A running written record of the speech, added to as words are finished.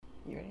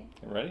You ready?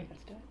 Ready?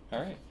 Let's do it.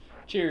 All right.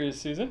 Cheers,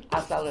 Susan.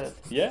 A salud.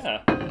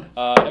 Yeah.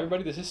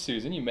 Everybody, this is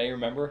Susan. You may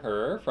remember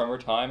her from her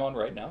time on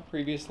Right Now.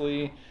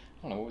 Previously, I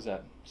don't know, what was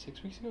that,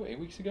 6 weeks ago, 8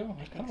 weeks ago? It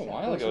was kind of a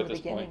while ago at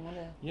this point.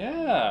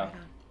 Yeah.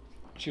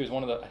 She was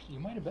one of the, you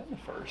might have been the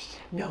first.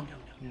 No,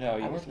 you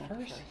weren't the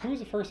first? Who was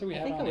the first that we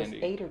had on, Andy? I think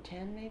it was 8 or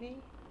 10, maybe?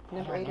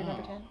 Number 8 or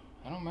number 10?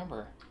 I don't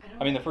remember.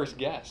 I mean, the first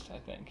guest, I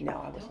think. No,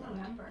 I was not. I don't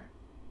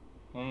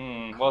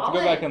remember. We'll have to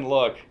go back and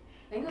look.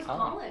 I think it was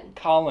Colin.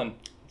 Colin.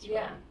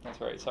 Yeah.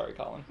 That's right. Sorry,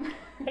 Colin.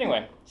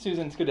 Anyway,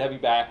 Susan, it's good to have you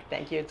back.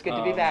 Thank you. It's good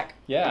to be back.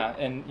 Yeah,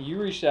 and you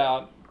reached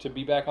out to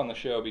be back on the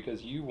show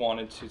because you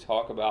wanted to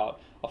talk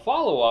about a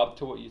follow-up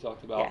to what you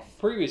talked about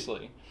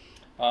previously.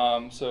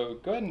 So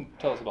go ahead and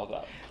tell us about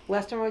that.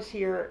 Last time I was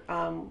here,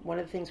 one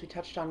of the things we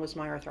touched on was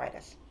my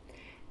arthritis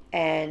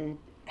and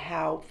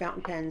how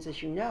fountain pens,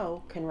 as you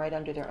know, can write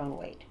under their own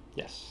weight.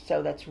 Yes.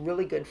 So that's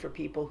really good for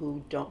people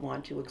who don't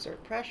want to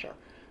exert pressure.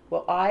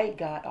 Well, I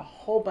got a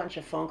whole bunch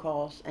of phone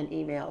calls and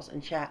emails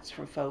and chats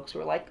from folks who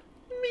were like,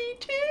 me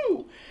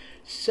too.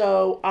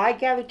 So I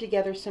gathered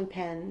together some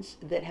pens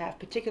that have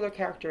particular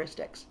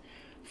characteristics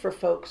for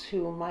folks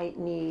who might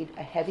need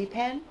a heavy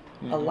pen,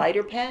 a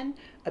lighter pen,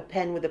 a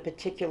pen with a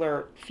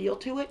particular feel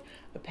to it,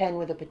 a pen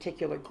with a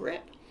particular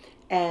grip.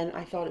 And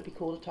I thought it'd be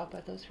cool to talk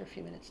about those for a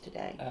few minutes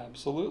today.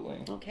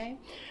 Absolutely. Okay.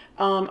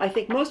 I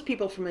think most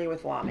people are familiar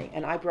with Lamy,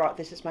 and I brought,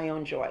 this is my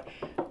own joy.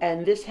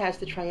 And this has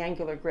the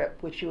triangular grip,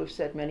 which you have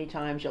said many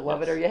times, you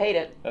love it or you hate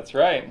it. That's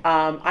right.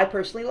 I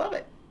personally love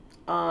it.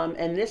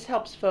 And this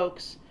helps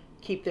folks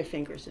keep their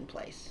fingers in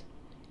place.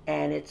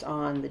 And it's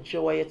on the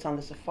Joy, it's on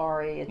the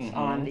Safari, it's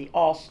on the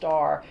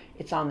All-Star,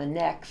 it's on the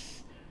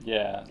Nex.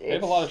 Yeah, they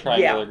have a lot of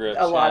triangular grips.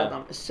 A lot of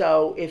them.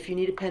 So if you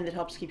need a pen that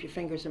helps keep your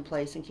fingers in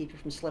place and keep you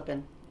from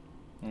slipping,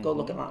 go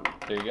look at Lamy.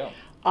 There you go.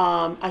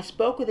 I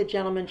spoke with a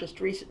gentleman just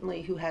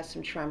recently who has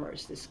some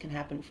tremors. This can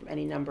happen from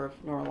any number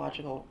of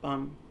neurological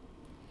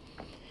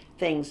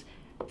things.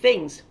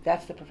 Things,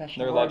 that's the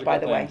professional word, by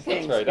the way.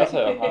 That's right, that's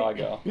how I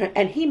go.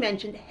 And he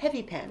mentioned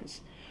heavy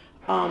pens.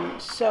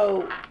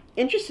 So,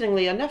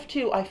 interestingly enough,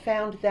 too, I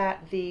found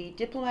that the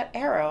Diplomat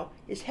Arrow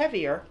is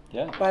heavier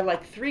by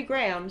like 3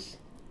 grams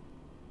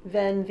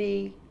than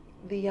the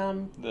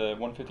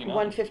 159.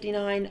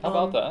 159. How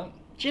about that?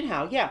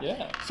 Jinhao,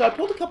 yeah. So I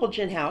pulled a couple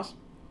Jinhaos,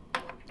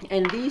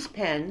 and these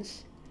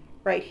pens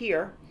right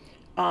here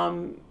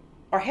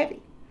are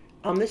heavy.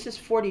 This is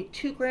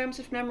 42 grams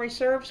if memory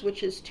serves,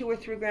 which is 2 or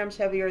 3 grams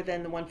heavier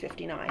than the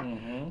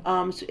 159.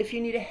 So if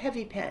you need a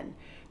heavy pen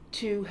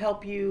to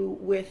help you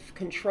with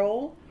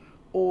control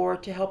or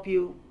to help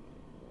you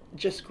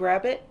just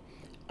grab it,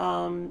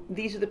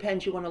 these are the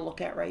pens you want to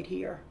look at right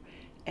here.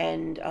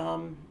 And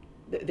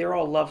they're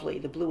all lovely.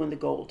 The blue and the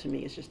gold to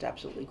me is just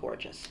absolutely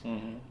gorgeous.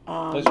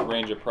 There's a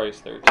range of price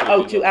there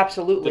too.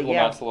 Absolutely,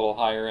 Diplomat's a little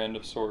higher end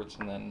of sorts,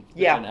 and then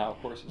the Jinhao,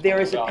 of course, is there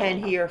is a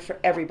pen here for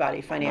everybody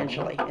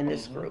financially in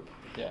this group.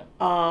 Yeah.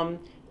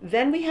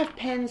 Then we have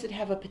pens that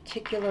have a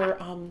particular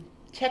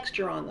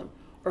texture on them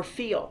or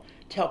feel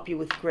to help you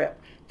with grip.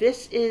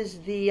 This is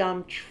the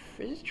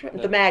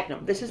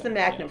Magnum. This is the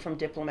Magnum from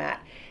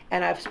Diplomat.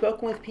 And I've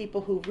spoken with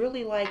people who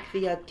really like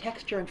the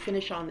texture and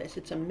finish on this.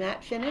 It's a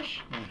matte finish.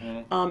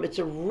 It's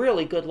a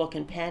really good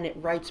looking pen. It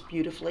writes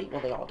beautifully. Well,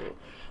 they all do.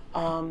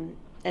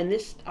 And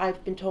this,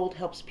 I've been told,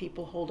 helps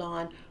people hold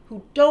on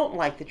who don't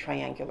like the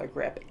triangular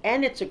grip.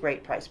 And it's a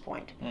great price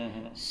point. So,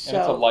 and it's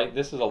a light.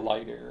 This is a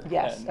lighter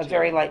yes, pen, a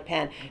very light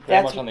pen.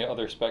 Very much on the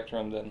other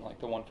spectrum than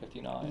like the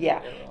 159.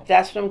 Yeah,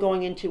 that's what I'm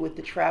going into with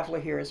the Traveler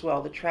here as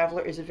well. The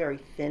Traveler is a very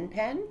thin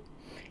pen.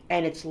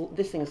 And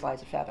this thing is light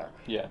as a feather.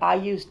 Yeah. I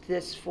used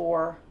this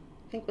for,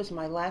 I think it was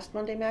my last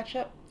Monday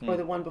matchup or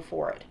the one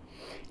before it.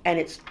 And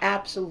it's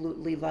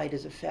absolutely light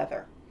as a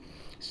feather.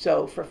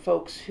 So for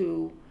folks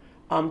who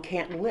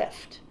can't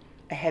lift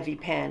a heavy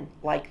pen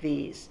like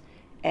these,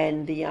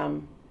 and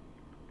the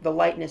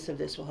lightness of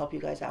this will help you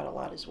guys out a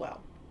lot as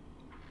well.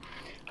 Cool.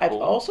 I've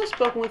also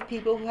spoken with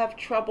people who have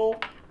trouble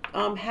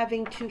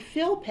having to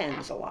fill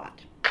pens a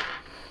lot.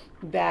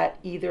 That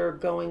either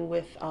going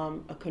with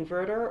a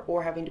converter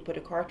or having to put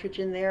a cartridge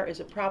in there is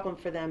a problem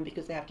for them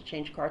because they have to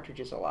change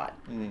cartridges a lot.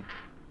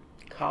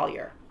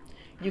 Collier.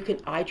 You can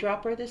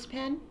eyedropper this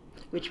pen,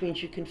 which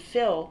means you can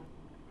fill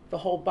the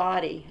whole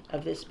body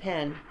of this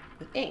pen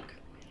with ink.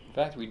 In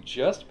fact, we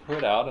just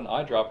put out an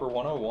eyedropper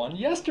 101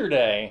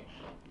 yesterday.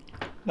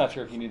 Not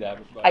sure if you knew that.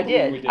 But I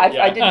did. We did.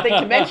 I didn't think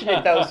to mention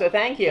it, though, so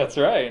thank you. That's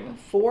right.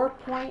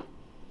 4.3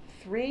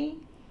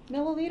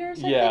 milliliters,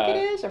 I think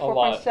it is, or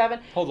 4.7.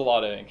 Holds a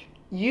lot of ink.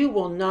 You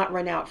will not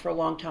run out for a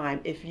long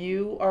time. If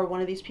you are one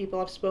of these people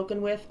I've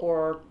spoken with,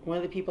 or one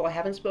of the people I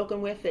haven't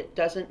spoken with that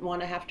doesn't want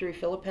to have to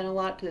refill a pen a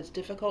lot because it's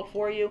difficult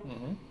for you,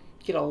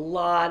 get a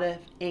lot of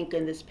ink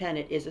in this pen.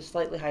 It is a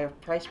slightly higher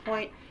price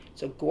point.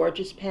 It's a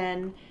gorgeous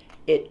pen.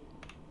 It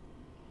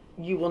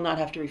you will not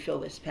have to refill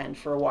this pen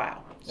for a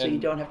while. So you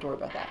don't have to worry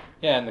about that.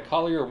 Yeah, and the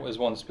Collier was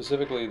one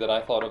specifically that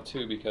I thought of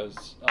too,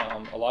 because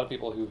a lot of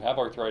people who have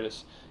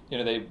arthritis,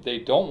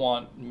 they don't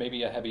want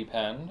maybe a heavy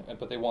pen,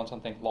 but they want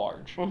something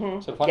large.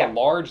 Mm-hmm. So to find a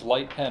large,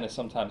 light pen is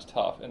sometimes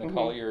tough, and the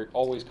Collier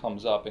always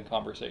comes up in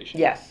conversation.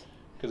 Yes.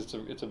 Because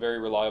it's a very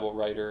reliable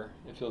writer.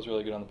 It feels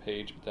really good on the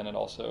page, but then it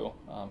also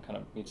kind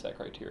of meets that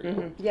criteria.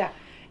 Mm-hmm. Yeah.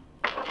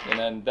 And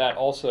then that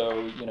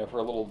also, for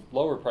a little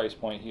lower price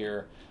point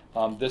here,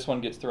 this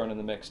one gets thrown in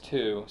the mix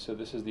too. So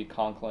this is the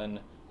Conklin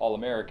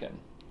All-American,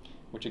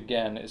 which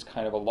again is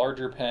kind of a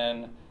larger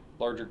pen,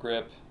 larger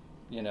grip,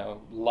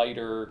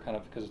 lighter, kind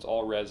of because it's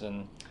all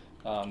resin.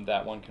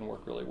 That one can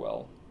work really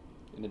well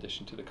in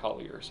addition to the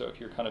Collier. So if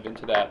you're kind of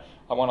into that,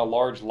 I want a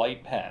large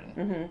light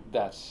pen,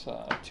 that's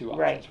two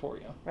options for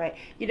you. Right.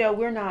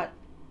 We're not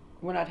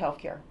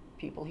healthcare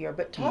people here,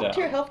 but talk to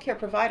your healthcare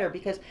provider,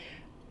 because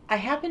I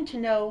happen to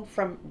know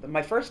from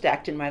my first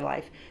act in my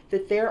life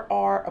that there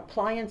are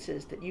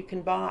appliances that you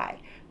can buy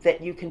that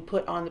you can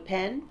put on the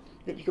pen,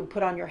 that you can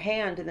put on your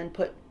hand, and then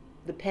put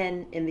the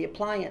pen in the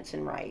appliance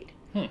and write.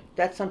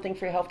 That's something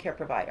for your healthcare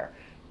provider,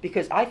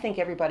 because I think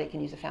everybody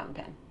can use a fountain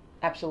pen.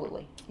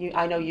 Absolutely.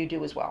 I know you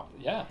do as well.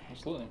 Yeah,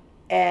 absolutely.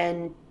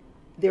 And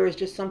there is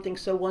just something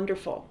so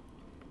wonderful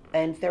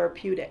and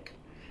therapeutic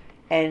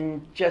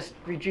and just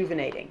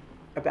rejuvenating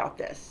about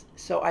this.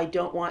 So I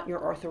don't want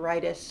your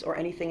arthritis or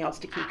anything else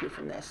to keep you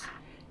from this,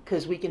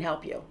 because we can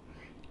help you.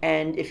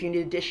 And if you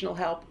need additional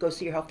help, go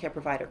see your healthcare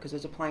provider, because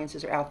those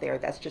appliances are out there.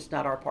 That's just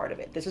not our part of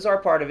it. This is our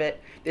part of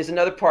it. There's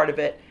another part of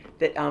it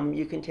that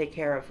you can take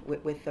care of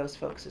with those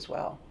folks as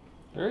well.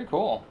 Very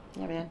cool.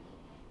 Yeah, man.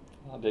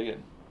 I'll dig it.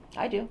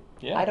 I do.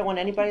 Yeah. I don't want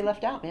anybody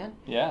left out, man.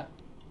 Yeah.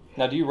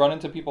 Now, do you run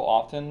into people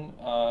often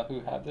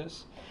who have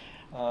this?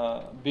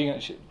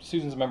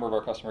 Susan's a member of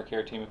our customer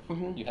care team,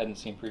 if you hadn't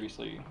seen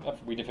previously.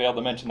 We failed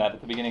to mention that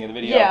at the beginning of the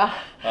video.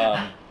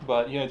 Yeah.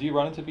 But, do you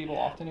run into people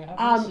often who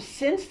have this?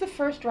 Since the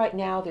first Right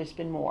Now, there's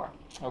been more.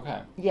 Okay.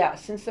 Yeah,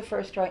 since the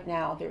first Right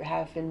Now, there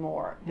have been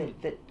more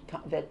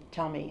that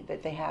tell me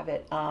that they have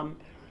it.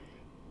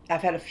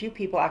 I've had a few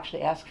people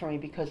actually ask for me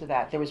because of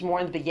that. There was more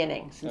in the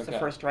beginning since the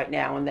first Right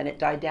Now, and then it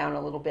died down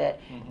a little bit,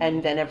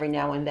 and then every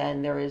now and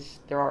then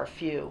there are a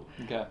few.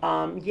 Okay.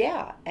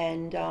 Yeah,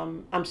 and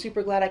I'm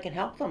super glad I can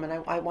help them, and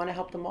I want to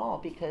help them all,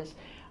 because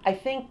I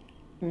think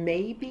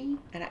maybe,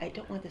 and I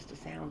don't want this to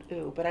sound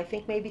but I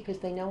think maybe because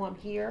they know I'm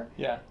here,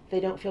 they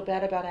don't feel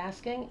bad about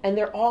asking, and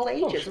they're all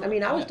ages. Oh, sure. I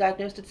mean, I was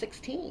diagnosed at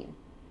 16,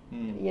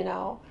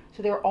 so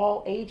there are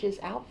all ages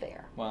out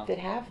there that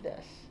have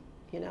this,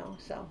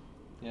 so.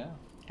 Yeah.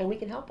 And we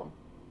can help them.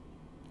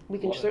 We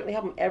can certainly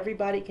help them.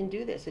 Everybody can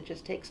do this. It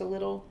just takes a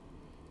little,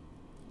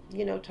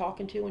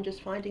 talking to and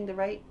just finding the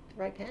right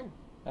pen.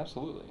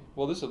 Absolutely.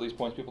 Well, this at least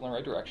points people in the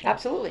right direction.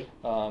 Absolutely.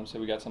 So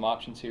we got some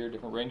options here,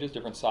 different ranges,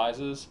 different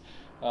sizes,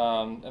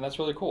 and that's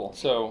really cool.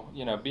 So,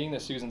 being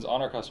that Susan's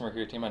on our customer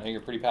care team, I know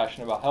you're pretty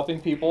passionate about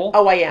helping people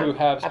I am. who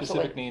have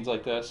specific needs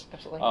like this.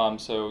 Absolutely.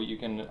 So you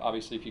can,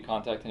 obviously, if you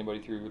contact anybody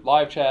through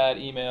live chat,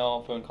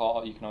 email, phone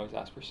call, you can always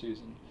ask for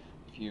Susan.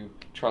 If you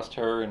trust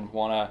her and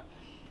want to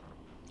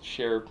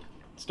share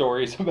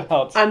stories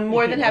about... I'm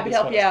more than happy to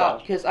help you out,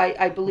 because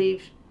I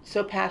believe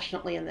so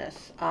passionately in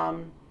this.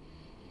 And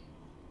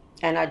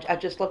I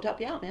just love to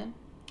help you out, man.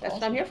 That's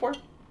what I'm here for.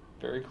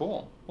 Very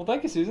cool. Well,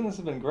 thank you, Susan. This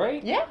has been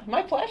great. Yeah,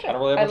 my pleasure. I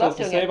don't really have much else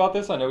to say about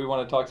this. I know we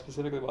want to talk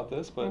specifically about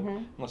this, but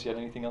unless you had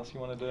anything else you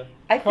wanted to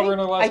cover in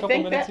our last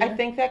couple minutes here? I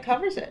think that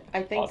covers it.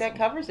 That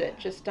covers it.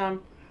 Just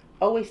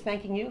always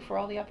thanking you for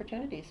all the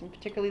opportunities, and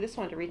particularly this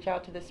one, to reach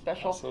out to this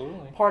special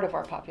part of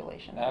our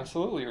population.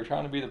 Absolutely. We're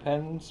trying to be the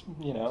pens,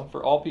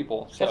 for all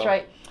people. So, that's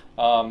right.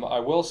 I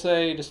will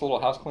say just a little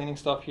house cleaning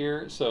stuff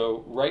here.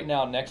 So right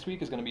now, next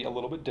week is going to be a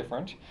little bit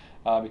different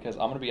because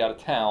I'm going to be out of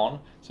town.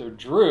 So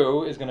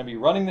Drew is going to be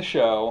running the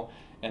show,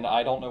 and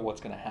I don't know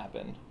what's going to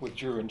happen with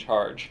Drew in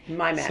charge.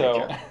 My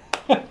manager.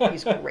 So,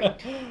 he's great.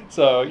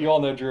 So you all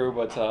know Drew,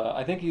 but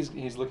I think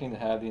he's looking to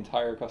have the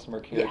entire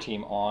customer care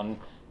team on,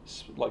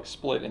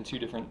 split in two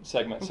different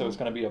segments. So it's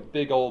going to be a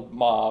big old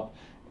mob,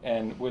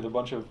 and with a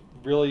bunch of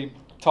really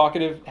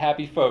talkative,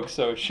 happy folks.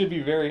 So it should be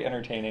very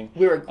entertaining.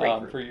 We're a great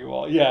group. For you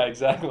all. Yeah,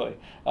 exactly.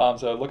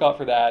 So look out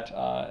for that,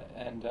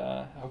 and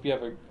I hope you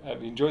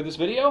have enjoyed this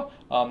video.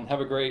 Have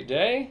a great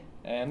day,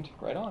 and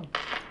right on.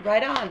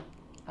 Right on.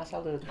 A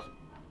salud.